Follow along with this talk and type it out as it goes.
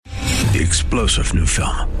The explosive new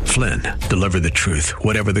film, Flynn, deliver the truth,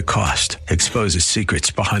 whatever the cost, exposes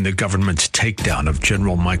secrets behind the government's takedown of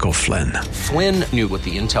General Michael Flynn. Flynn knew what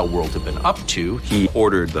the intel world had been up to. He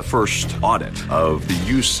ordered the first audit of the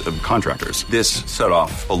use of contractors. This set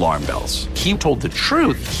off alarm bells. He told the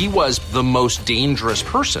truth. He was the most dangerous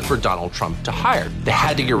person for Donald Trump to hire. They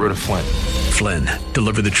had to get rid of Flynn. Flynn,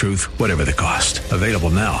 deliver the truth, whatever the cost. Available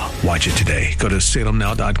now. Watch it today. Go to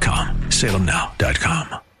salemnow.com.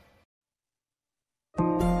 salemnow.com.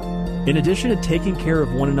 In addition to taking care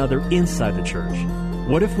of one another inside the church,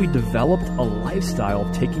 what if we developed a lifestyle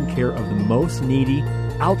of taking care of the most needy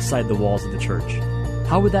outside the walls of the church?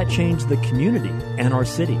 How would that change the community and our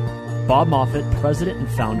city? Bob Moffett, president and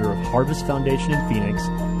founder of Harvest Foundation in Phoenix,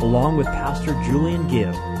 along with Pastor Julian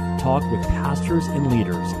Gibb, talk with pastors and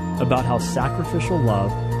leaders about how sacrificial love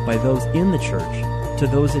by those in the church to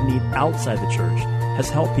those in need outside the church has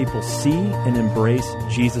helped people see and embrace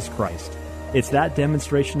Jesus Christ. It's that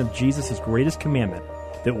demonstration of Jesus' greatest commandment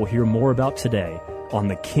that we'll hear more about today on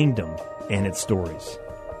The Kingdom and Its Stories.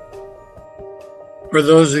 For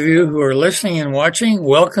those of you who are listening and watching,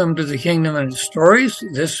 welcome to The Kingdom and Its Stories,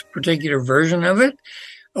 this particular version of it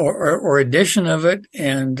or edition of it.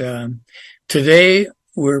 And today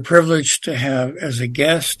we're privileged to have as a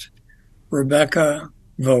guest Rebecca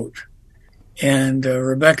Vogt. And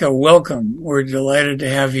Rebecca, welcome. We're delighted to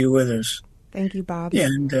have you with us. Thank you, Bob.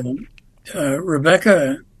 And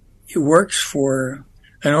Rebecca works for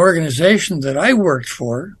an organization that I worked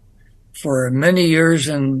for many years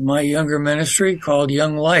in my younger ministry called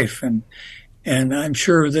Young Life. And I'm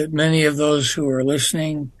sure that many of those who are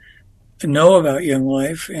listening know about Young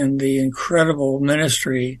Life and the incredible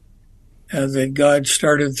ministry that God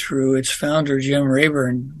started through its founder, Jim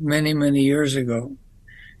Rayburn, many, many years ago.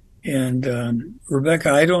 And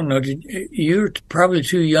Rebecca, I don't know, you're probably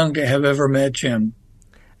too young to have ever met Jim.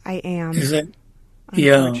 I am. Is it?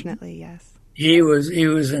 Unfortunately, yes. He was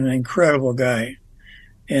an incredible guy,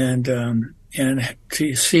 and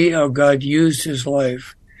to see how God used his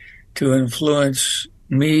life to influence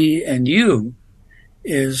me and you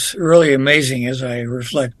is really amazing as I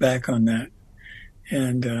reflect back on that.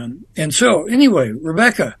 And so anyway,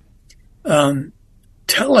 Rebecca,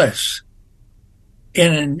 tell us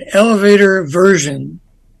in an elevator version,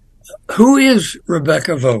 who is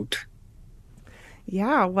Rebecca Vogt?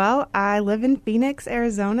 Yeah, well, I live in Phoenix,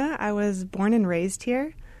 Arizona. I was born and raised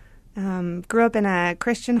here. Grew up in a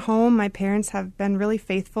Christian home. My parents have been really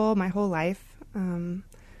faithful my whole life.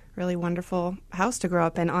 Really wonderful house to grow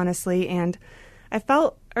up in, honestly. And I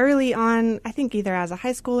felt early on, I think either as a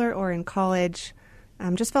high schooler or in college,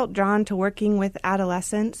 just felt drawn to working with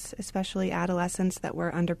adolescents, especially adolescents that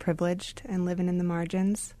were underprivileged and living in the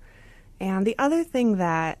margins. And the other thing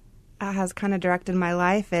that has kind of directed my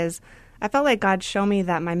life is I felt like God showed me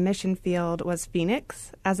that my mission field was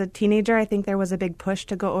Phoenix. As a teenager, I think there was a big push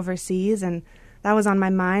to go overseas, and that was on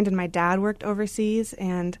my mind, and my dad worked overseas,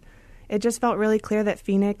 and it just felt really clear that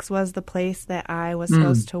Phoenix was the place that I was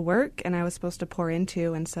supposed to work and I was supposed to pour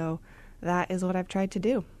into, and so that is what I've tried to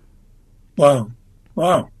do. Wow.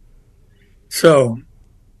 So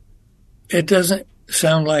it doesn't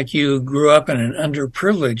sound like you grew up in an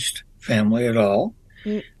underprivileged family at all.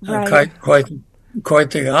 Right.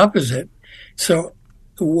 Quite the opposite. So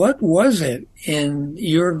what was it in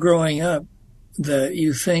your growing up that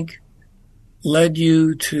you think led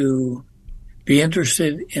you to be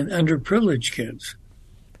interested in underprivileged kids?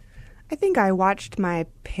 I think I watched my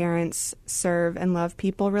parents serve and love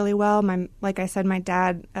people really well. Like I said, my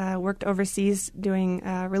dad worked overseas doing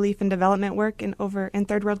relief and development work in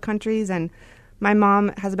third world countries, and my mom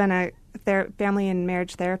has been a family and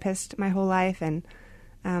marriage therapist my whole life, and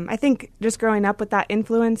I think just growing up with that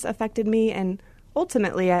influence affected me, and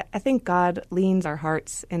ultimately I think God leans our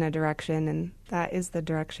hearts in a direction, and that is the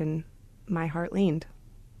direction my heart leaned.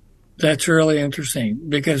 That's really interesting,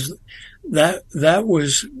 because that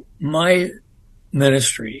was my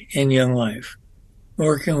ministry in Young Life,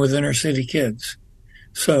 working with inner city kids.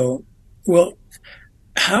 So, well,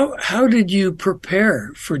 how did you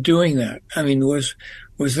prepare for doing that? I mean, was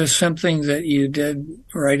this something that you did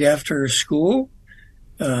right after school?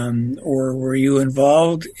 Or were you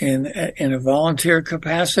involved in a volunteer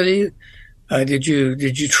capacity? Did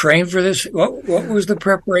you train for this? What was the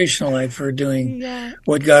preparation like for doing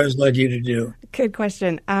what God has led you to do? Good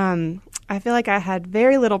question. I feel like I had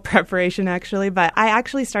very little preparation, actually, but I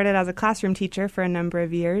actually started as a classroom teacher for a number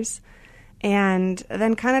of years. And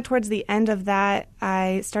then kind of towards the end of that,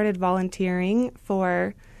 I started volunteering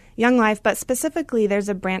for Young Life, but specifically there's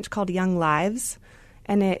a branch called Young Lives.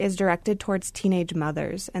 and it is directed towards teenage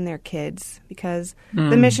mothers and their kids, because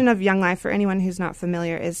the mission of Young Life, for anyone who's not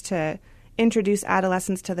familiar, is to introduce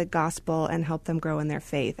adolescents to the gospel and help them grow in their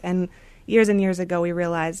faith. And years ago, we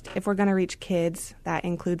realized if we're going to reach kids, that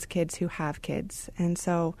includes kids who have kids. And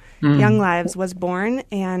so Young Lives was born.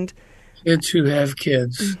 And kids who have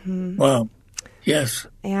kids. Wow. Yes.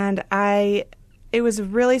 And it was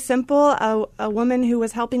really simple. A woman who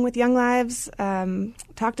was helping with Young Lives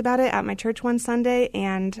talked about it at my church one Sunday,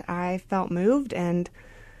 and I felt moved and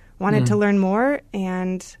wanted to learn more.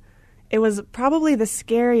 And it was probably the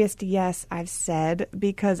scariest yes I've said,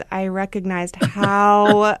 because I recognized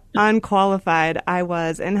how unqualified I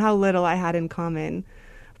was and how little I had in common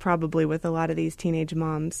probably with a lot of these teenage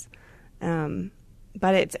moms.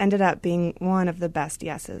 But it's ended up being one of the best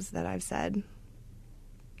yeses that I've said.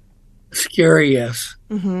 Scary yes,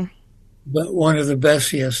 but one of the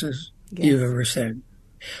best yeses you've ever said.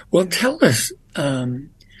 Well, tell us,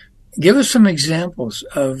 give us some examples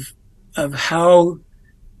of how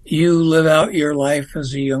you live out your life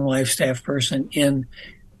as a Young Life staff person and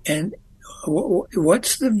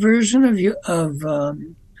what's the version of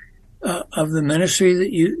the ministry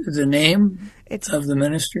the name of the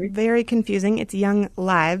ministry? Very confusing. It's Young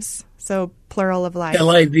Lives, so plural of lives.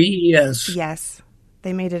 Lives. Yes.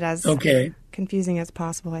 They made it as confusing as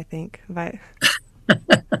possible, I think. But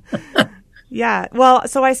yeah, well,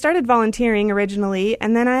 so I started volunteering originally,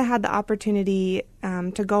 and then I had the opportunity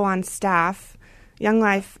to go on staff. Young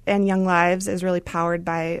Life and Young Lives is really powered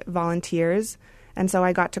by volunteers, and so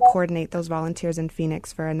I got to coordinate those volunteers in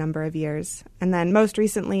Phoenix for a number of years. And then most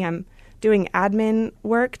recently, I'm doing admin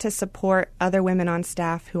work to support other women on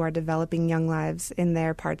staff who are developing Young Lives in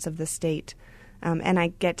their parts of the state. And I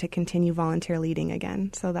get to continue volunteer leading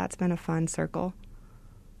again. So that's been a fun circle.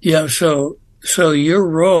 Yeah, so your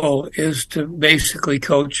role is to basically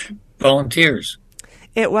coach volunteers.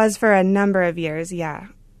 It was for a number of years, yeah.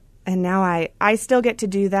 And now I still get to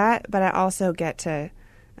do that, but I also get to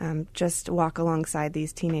just walk alongside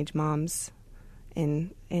these teenage moms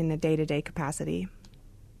in a day-to-day capacity.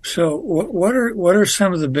 So what are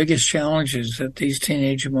some of the biggest challenges that these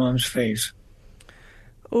teenage moms face?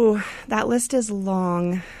 Oh, that list is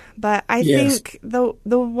long, but I think the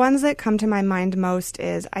ones that come to my mind most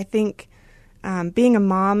is I think being a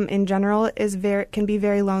mom in general can be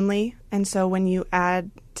very lonely, and so when you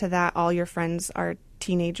add to that all your friends are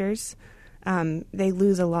teenagers, they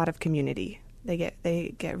lose a lot of community.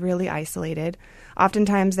 They get really isolated.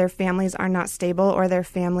 Oftentimes their families are not stable, or their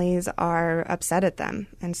families are upset at them,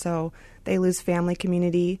 and so they lose family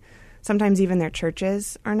community. Sometimes even their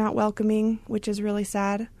churches are not welcoming, which is really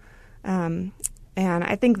sad. And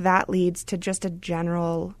I think that leads to just a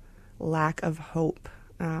general lack of hope.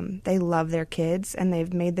 They love their kids, and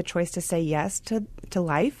they've made the choice to say yes to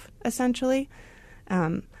life, essentially.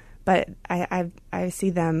 But I see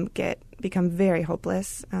them become very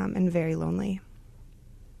hopeless and very lonely.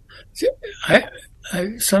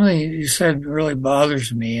 Something you said really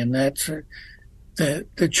bothers me, and that's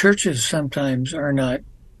that the churches sometimes are not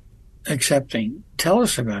accepting. Tell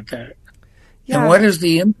us about that. Yeah. And what is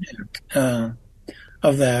the impact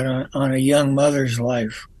of that on a young mother's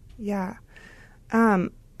life? Yeah.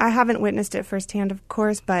 I haven't witnessed it firsthand, of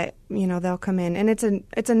course, but, they'll come in. And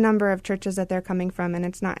it's a number of churches that they're coming from, and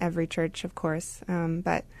it's not every church, of course.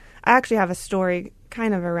 But I actually have a story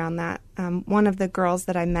kind of around that. One of the girls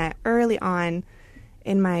that I met early on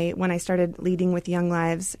when I started leading with Young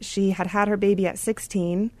Lives, she had her baby at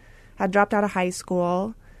 16, had dropped out of high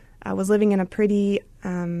school, was living in a pretty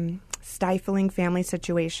stifling family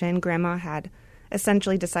situation. Grandma had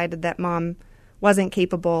essentially decided that mom wasn't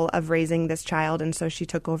capable of raising this child, and so she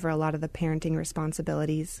took over a lot of the parenting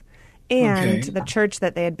responsibilities. And the church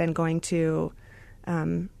that they had been going to,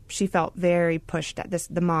 she felt very pushed at this.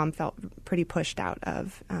 The mom felt pretty pushed out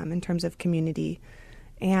of in terms of community,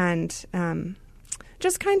 and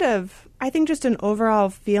just kind of, I think, just an overall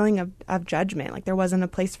feeling of judgment. Like there wasn't a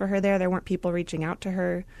place for her there. There weren't people reaching out to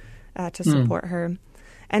her to support her.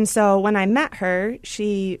 And so when I met her,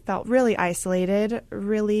 she felt really isolated,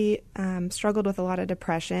 really struggled with a lot of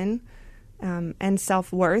depression and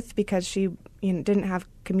self-worth because she didn't have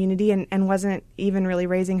community and wasn't even really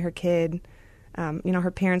raising her kid.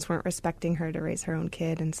 Her parents weren't respecting her to raise her own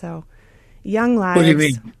kid. And so Young Lives... What do you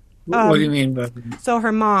mean? What do you mean by that? So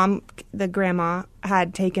her mom, the grandma,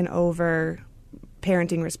 had taken over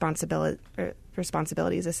parenting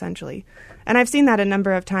responsibilities, essentially. And I've seen that a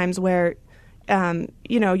number of times where...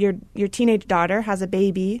 your teenage daughter has a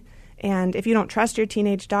baby, and if you don't trust your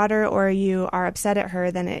teenage daughter or you are upset at her,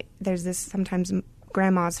 then there's this, sometimes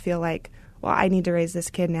grandmas feel like, well, I need to raise this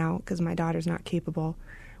kid now because my daughter's not capable,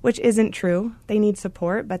 which isn't true. They need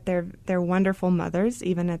support, but they're wonderful mothers,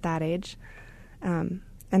 even at that age. And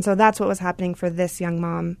so that's what was happening for this young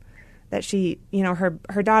mom, that she,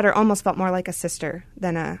 her daughter almost felt more like a sister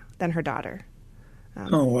than her daughter.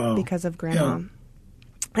 Oh, wow. Because of grandma. Yeah.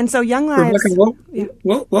 And so Young Lives... Rebecca,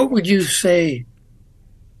 what would you say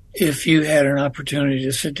if you had an opportunity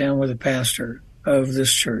to sit down with a pastor of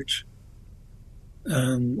this church,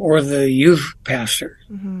 or the youth pastor?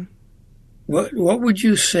 Mm-hmm. What would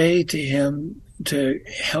you say to him to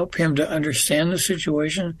help him to understand the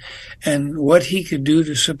situation and what he could do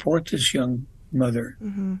to support this young mother?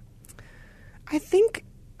 Mm-hmm. I think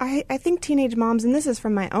teenage moms, and this is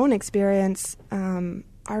from my own experience,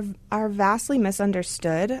 are vastly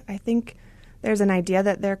misunderstood. I think there's an idea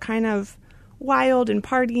that they're kind of wild and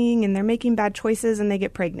partying and they're making bad choices and they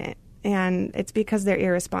get pregnant, and it's because they're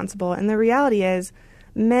irresponsible. And the reality is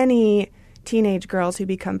many teenage girls who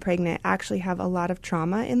become pregnant actually have a lot of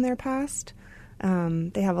trauma in their past.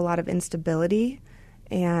 They have a lot of instability,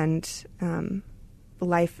 and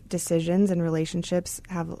life decisions and relationships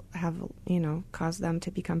have caused them to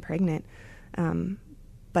become pregnant.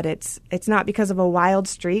 But it's not because of a wild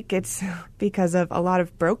streak. It's because of a lot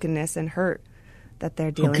of brokenness and hurt that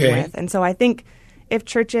they're dealing with. And so I think if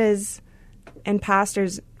churches and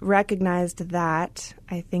pastors recognized that,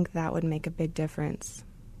 I think that would make a big difference.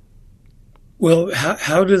 Well,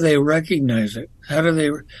 how do they recognize it?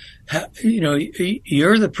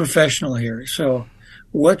 You're the professional here. So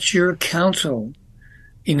what's your counsel,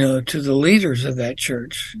 to the leaders of that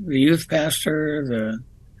church, the youth pastor,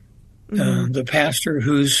 the pastor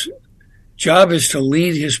whose job is to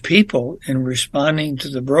lead his people in responding to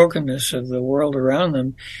the brokenness of the world around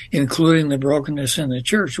them, including the brokenness in the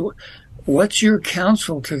church? What's your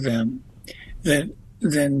counsel to them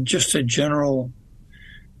than just a general,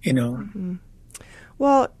 Mm-hmm.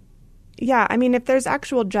 Well, yeah, I mean, if there's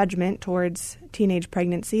actual judgment towards teenage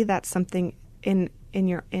pregnancy, that's something in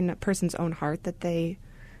a person's own heart that they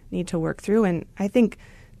need to work through. And I think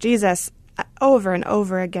Jesus over and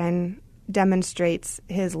over again demonstrates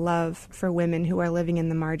his love for women who are living in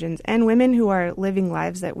the margins and women who are living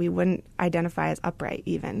lives that we wouldn't identify as upright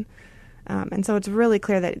even. And so it's really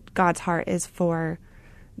clear that God's heart is for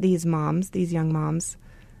these moms, these young moms.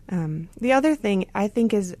 The other thing I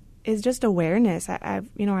think is just awareness. I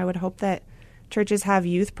would hope that churches have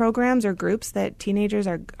youth programs or groups that teenagers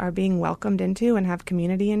are being welcomed into and have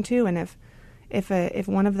community into. And if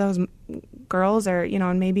one of those girls, or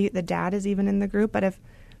and maybe the dad is even in the group, but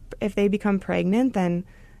if they become pregnant, then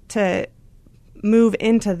to move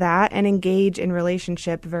into that and engage in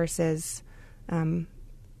relationship versus, I'm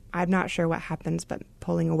not sure what happens, but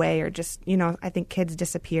pulling away or just I think kids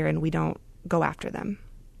disappear and we don't go after them.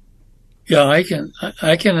 Yeah, I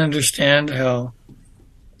can understand how,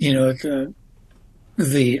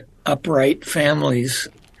 the upright families,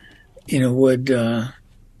 would, I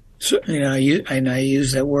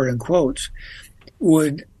use that word in quotes,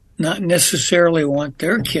 would not necessarily want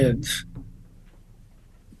their kids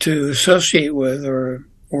to associate with or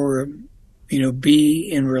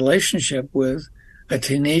be in relationship with a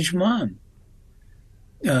teenage mom.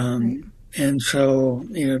 Right. And so,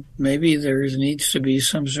 maybe there needs to be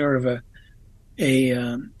some sort of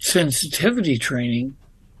a sensitivity training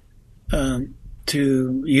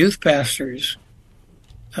to youth pastors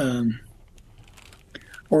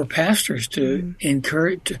or pastors to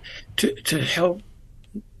encourage to help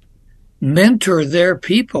mentor their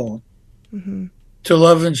people to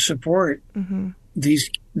love and support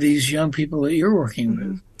these young people that you're working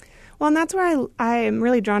with. Well, and that's where I am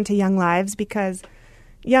really drawn to Young Lives, because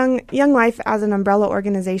Young Life as an umbrella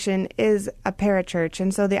organization is a parachurch.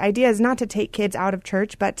 And so the idea is not to take kids out of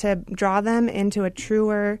church, but to draw them into a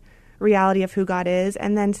truer reality of who God is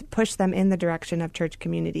and then push them in the direction of church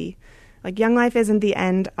community. Like Young Life isn't the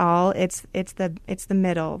end all, it's the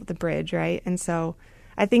middle, the bridge, right? And so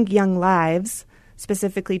I think Young Lives,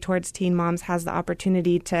 specifically towards teen moms, has the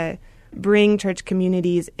opportunity to bring church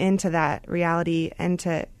communities into that reality and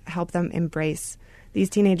to help them embrace these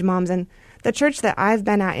teenage moms. And the church that I've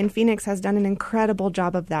been at in Phoenix has done an incredible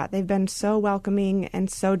job of that. They've been so welcoming and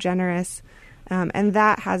so generous. And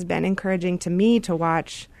that has been encouraging to me to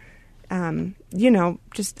watch,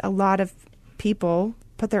 just a lot of people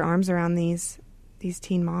put their arms around these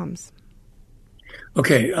teen moms.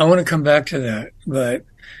 Okay, I want to come back to that. But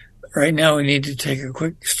right now we need to take a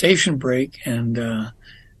quick station break and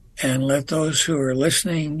let those who are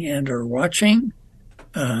listening and are watching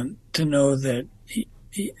to know that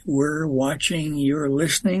we're watching, you're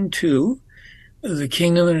listening to The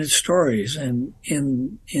Kingdom and Its Stories. And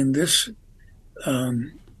in this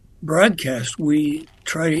broadcast, we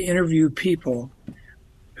try to interview people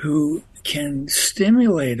who can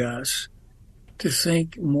stimulate us to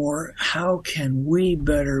think more, how can we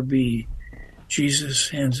better be Jesus'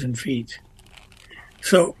 hands and feet?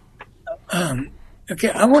 So, okay,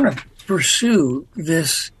 I want to pursue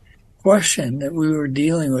this question that we were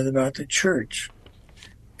dealing with about the church.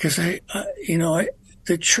 Because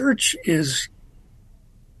the church is,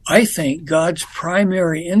 I think, God's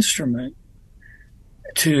primary instrument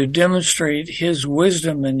to demonstrate his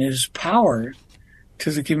wisdom and his power to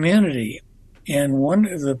the community. And one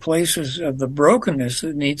of the places of the brokenness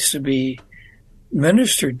that needs to be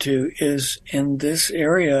ministered to is in this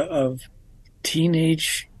area of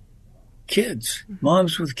teenage kids,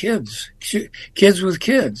 moms with kids, kids with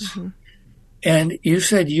kids. Mm-hmm. And you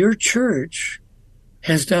said your church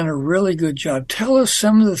has done a really good job. Tell us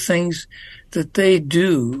some of the things that they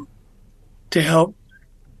do to help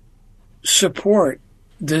support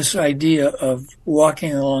this idea of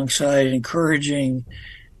walking alongside, encouraging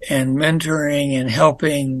and mentoring and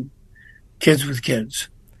helping kids with kids.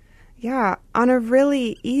 Yeah, on a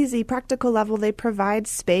really easy, practical level, they provide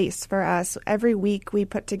space for us. Every week we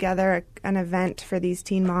put together an event for these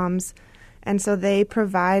teen moms, and so they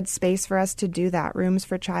provide space for us to do that. Rooms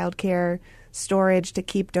for childcare, storage to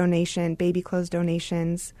keep baby clothes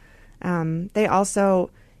donations. They also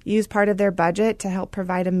use part of their budget to help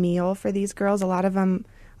provide a meal for these girls. A lot of them,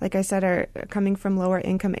 like I said, are coming from lower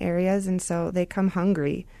income areas, and so they come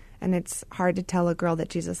hungry. And it's hard to tell a girl that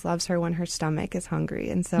Jesus loves her when her stomach is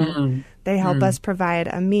hungry. And so they help us provide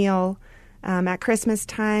a meal. At Christmas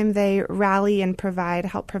time, they rally and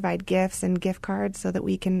help provide gifts and gift cards so that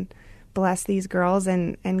we can bless these girls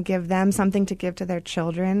and give them something to give to their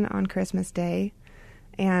children on Christmas Day.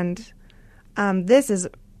 And this is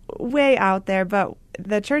way out there, but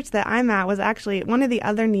the church that I'm at was actually one of the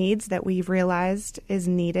other needs that we've realized is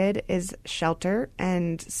needed is shelter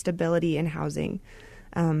and stability in housing.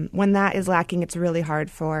 When that is lacking, it's really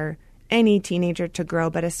hard for any teenager to grow,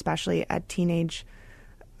 but especially a teenage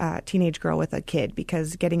girl with a kid,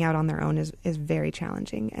 because getting out on their own is very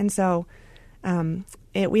challenging. And so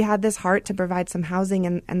we had this heart to provide some housing,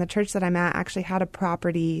 and the church that I'm at actually had a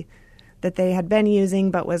property that they had been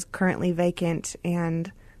using but was currently vacant,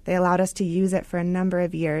 and they allowed us to use it for a number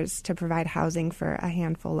of years to provide housing for a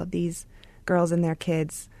handful of these girls and their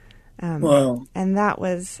kids. Wow. And that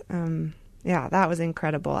was... that was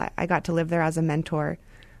incredible. I got to live there as a mentor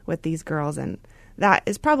with these girls, and that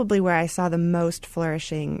is probably where I saw the most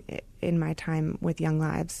flourishing in my time with Young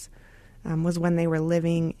Lives, was when they were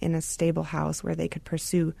living in a stable house where they could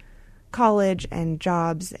pursue college and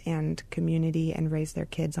jobs and community and raise their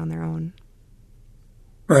kids on their own.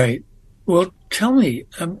 Right. Well, tell me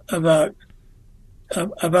about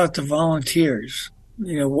the volunteers.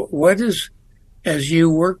 What is, as you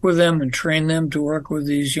work with them and train them to work with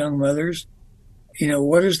these young mothers,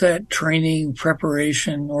 what does that training,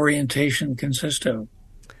 preparation, orientation consist of?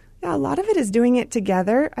 Yeah, a lot of it is doing it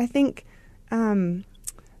together. I think,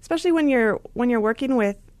 especially when you're working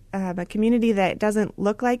with a community that doesn't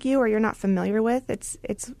look like you or you're not familiar with,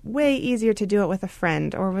 it's way easier to do it with a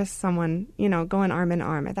friend or with someone, going arm in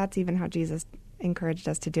arm. That's even how Jesus encouraged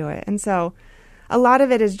us to do it. And so a lot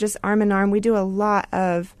of it is just arm in arm. We do a lot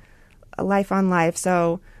of life on life.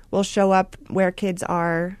 So we'll show up where kids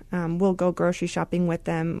are. We'll go grocery shopping with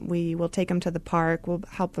them. We will take them to the park. We'll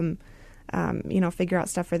help them, figure out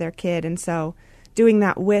stuff for their kid. And so doing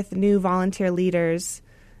that with new volunteer leaders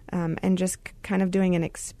and just kind of doing an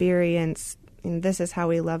experience. And this is how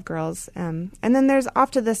we love girls. And then there's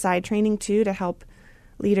off to the side training, too, to help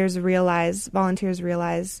volunteers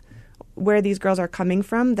realize where these girls are coming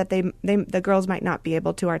from, that the girls might not be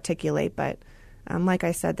able to articulate, but like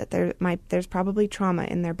I said, that there's probably trauma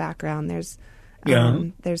in their background. There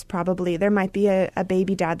might be a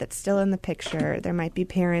baby dad that's still in the picture. There might be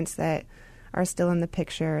parents that are still in the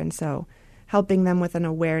picture. And so helping them with an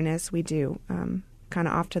awareness, we do kind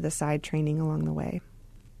of off to the side training along the way.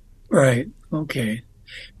 Right. Okay.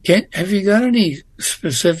 Have you got any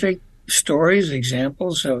specific stories,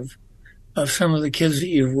 examples of some of the kids that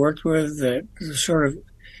you've worked with that sort of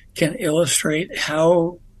can illustrate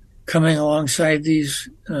how coming alongside these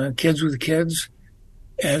kids with kids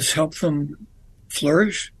has helped them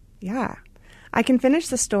flourish? Yeah. I can finish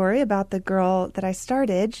the story about the girl that I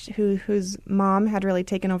started whose mom had really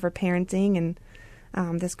taken over parenting.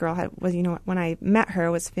 And this girl when I met her,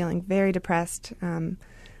 was feeling very depressed and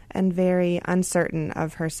very uncertain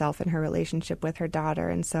of herself and her relationship with her daughter.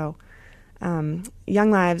 And so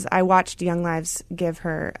I watched Young Lives give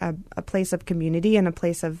her a place of community and a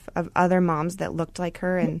place of other moms that looked like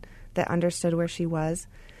her and that understood where she was.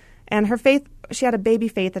 And her faith, she had a baby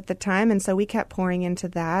faith at the time, and so we kept pouring into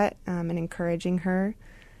that and encouraging her.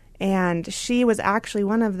 And she was actually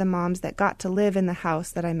one of the moms that got to live in the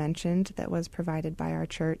house that I mentioned that was provided by our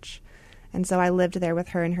church. And so I lived there with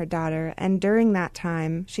her and her daughter. And during that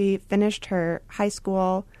time, she finished her high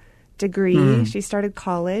school degree. She started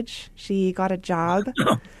college. She got a job.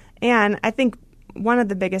 And I think one of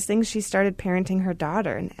the biggest things, she started parenting her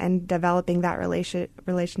daughter and developing that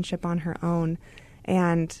relationship on her own.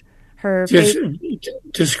 And her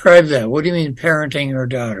describe that. What do you mean parenting her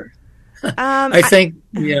daughter? I think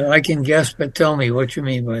I can guess, but tell me what you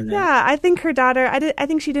mean by that. Yeah, I think her daughter. I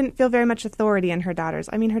think she didn't feel very much authority in her daughters.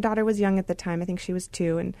 I mean, her daughter was young at the time. I think she was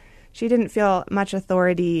 2, and she didn't feel much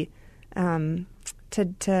authority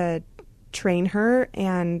to train her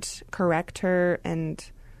and correct her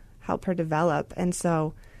and help her develop. And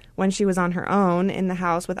so, when she was on her own in the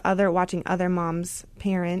house with watching other moms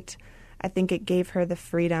parent, I think it gave her the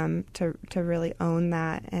freedom to really own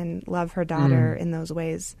that and love her daughter in those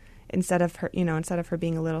ways. Instead of her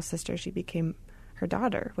being a little sister, she became her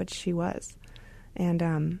daughter, which she was.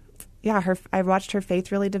 And I watched her faith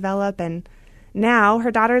really develop, and now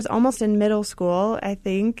her daughter is almost in middle school, I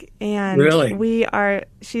think. And really,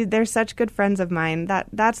 they're such good friends of mine.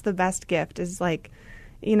 That's the best gift. Is like,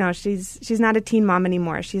 she's not a teen mom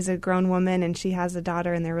anymore. She's a grown woman, and she has a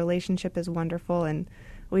daughter, and their relationship is wonderful. And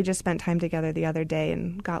we just spent time together the other day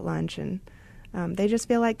and got lunch, and they just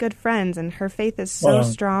feel like good friends, and her faith is so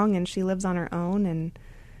strong, and she lives on her own, and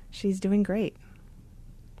she's doing great.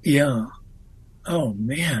 Yeah. Oh,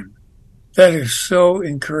 man. That is so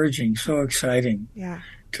encouraging, so exciting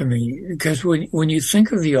to me. Because when you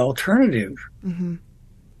think of the alternative,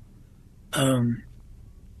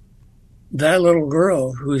 that little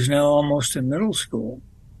girl who's now almost in middle school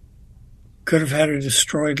could have had a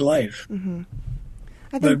destroyed life.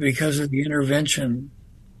 But because of the intervention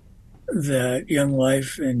that Young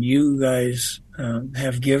Life and you guys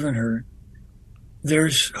have given her,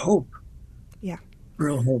 there's hope. Yeah.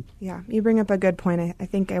 Real hope. Yeah. You bring up a good point. I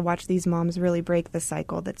think I watch these moms really break the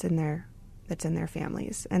cycle that's in their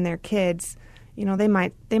families. And their kids, they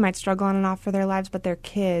might struggle on and off for their lives, but their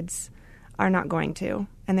kids are not going to.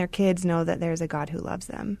 And their kids know that there's a God who loves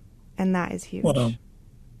them. And that is huge.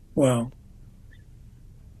 Wow.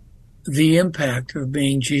 The impact of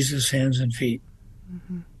being Jesus' hands and feet.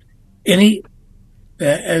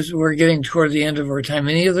 As we're getting toward the end of our time,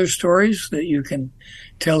 any other stories that you can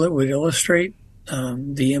tell that would illustrate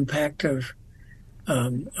the impact of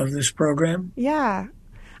this program? Yeah,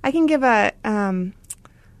 I can give a.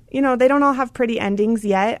 They don't all have pretty endings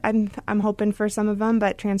yet. I'm hoping for some of them,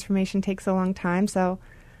 but transformation takes a long time. So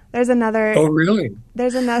there's another. Oh, really?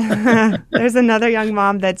 There's another. There's another young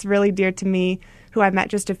mom that's really dear to me, who I met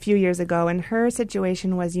just a few years ago, and her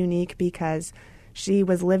situation was unique because she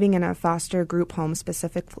was living in a foster group home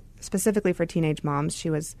specifically for teenage moms. She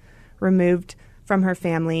was removed from her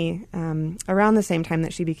family around the same time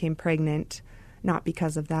that she became pregnant, not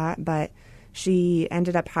because of that, but she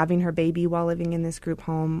ended up having her baby while living in this group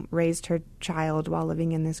home, raised her child while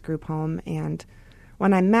living in this group home, and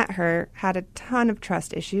when I met her, had a ton of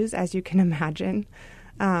trust issues, as you can imagine,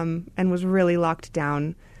 and was really locked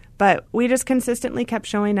down. But we just consistently kept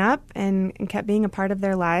showing up and kept being a part of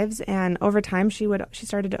their lives. And over time, she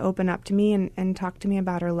started to open up to me and talk to me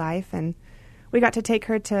about her life. And we got to take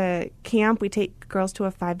her to camp. We take girls to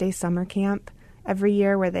a 5-day summer camp every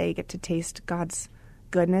year where they get to taste God's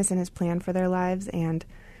goodness and His plan for their lives. And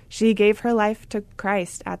she gave her life to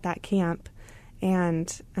Christ at that camp.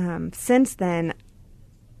 And since then,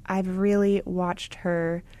 I've really watched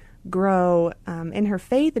her grow in her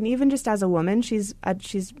faith, and even just as a woman, she's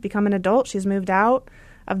become an adult. She's moved out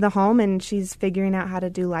of the home, and she's figuring out how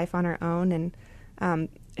to do life on her own. And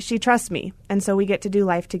she trusts me, and so we get to do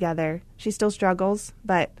life together. She still struggles,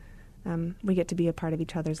 but we get to be a part of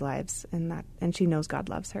each other's lives, and she knows God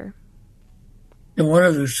loves her. And one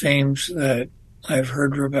of the themes that I've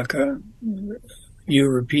heard Rebecca you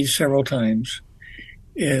repeat several times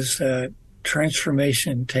is that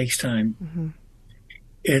transformation takes time.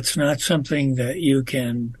 It's not something that you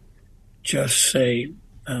can just say,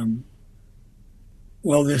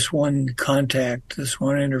 this one contact, this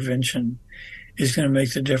one intervention is going to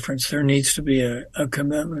make the difference. There needs to be a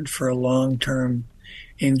commitment for a long-term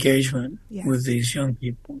engagement with these young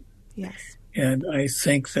people. Yes. And I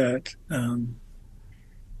think that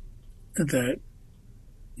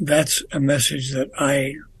that's a message that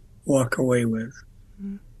I walk away with.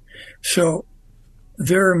 So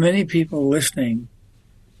there are many people listening.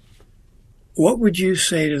 What would you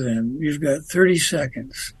say to them? You've got 30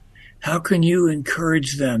 seconds. How can you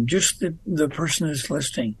encourage them, just the person that's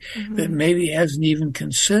listening, that maybe hasn't even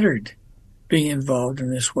considered being involved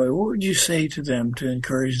in this way? What would you say to them to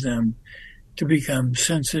encourage them to become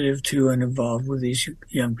sensitive to and involved with these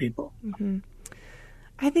young people. Mm-hmm.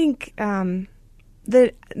 I think the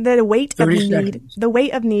weight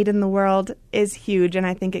of need in the world is huge, and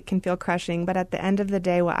I think it can feel crushing. But at the end of the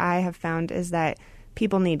day, what I have found is that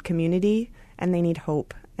people need community and they need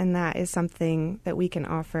hope, and that is something that we can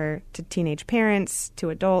offer to teenage parents,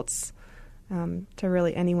 to adults, to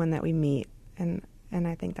really anyone that we meet, and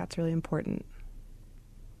I think that's really important.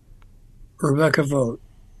 Rebecca Vogt,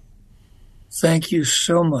 thank you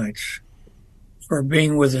so much for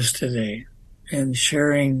being with us today and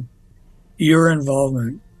sharing your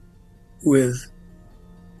involvement with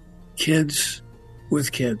kids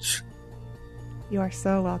with kids. You are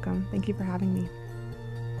so welcome. Thank you for having me.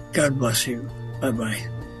 God bless you. Bye-bye.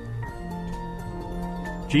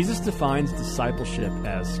 Jesus defines discipleship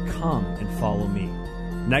as come and follow me.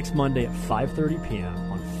 Next Monday at 5:30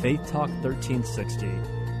 p.m. on Faith Talk 1360,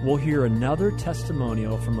 we'll hear another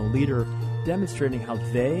testimonial from a leader demonstrating how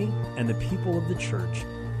they and the people of the church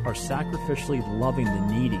are sacrificially loving the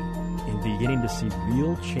needy and beginning to see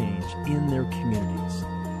real change in their communities.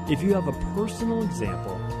 If you have a personal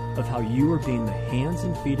example of how you are being the hands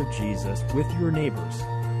and feet of Jesus with your neighbors,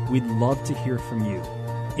 we'd love to hear from you.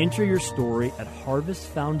 Enter your story at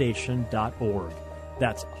harvestfoundation.org.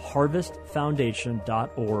 That's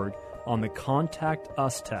harvestfoundation.org on the Contact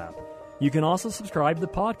Us tab. You can also subscribe to the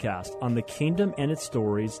podcast on The Kingdom and Its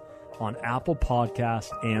Stories on Apple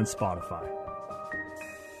Podcasts and Spotify.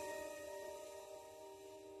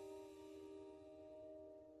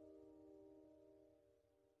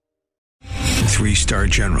 Three-star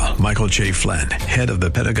General Michael J. Flynn, head of the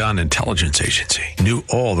Pentagon Intelligence Agency, knew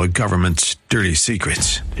all the government's dirty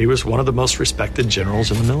secrets. He was one of the most respected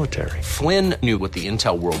generals in the military. Flynn knew what the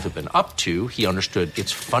intel world had been up to. He understood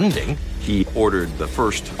its funding. He ordered the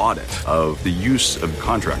first audit of the use of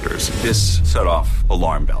contractors. This set off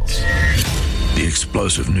alarm bells. The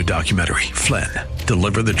explosive new documentary, Flynn,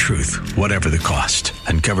 Deliver the Truth, Whatever the Cost,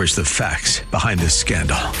 uncovers the facts behind this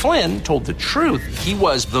scandal. Flynn told the truth. He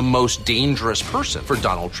was the most dangerous person for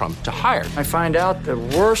Donald Trump to hire. I find out the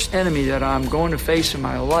worst enemy that I'm going to face in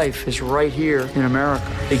my life is right here in America.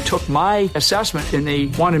 They took my assessment and they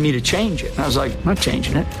wanted me to change it. And I was like, I'm not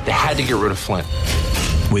changing it. They had to get rid of Flynn.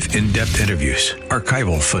 With in-depth interviews,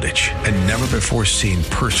 archival footage, and never-before-seen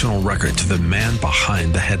personal records of the man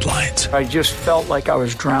behind the headlines. I just felt like I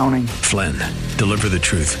was drowning. Flynn, Deliver the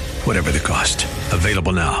Truth, Whatever the Cost.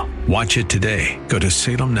 Available now. Watch it today. Go to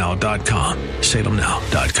salemnow.com.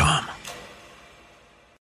 salemnow.com.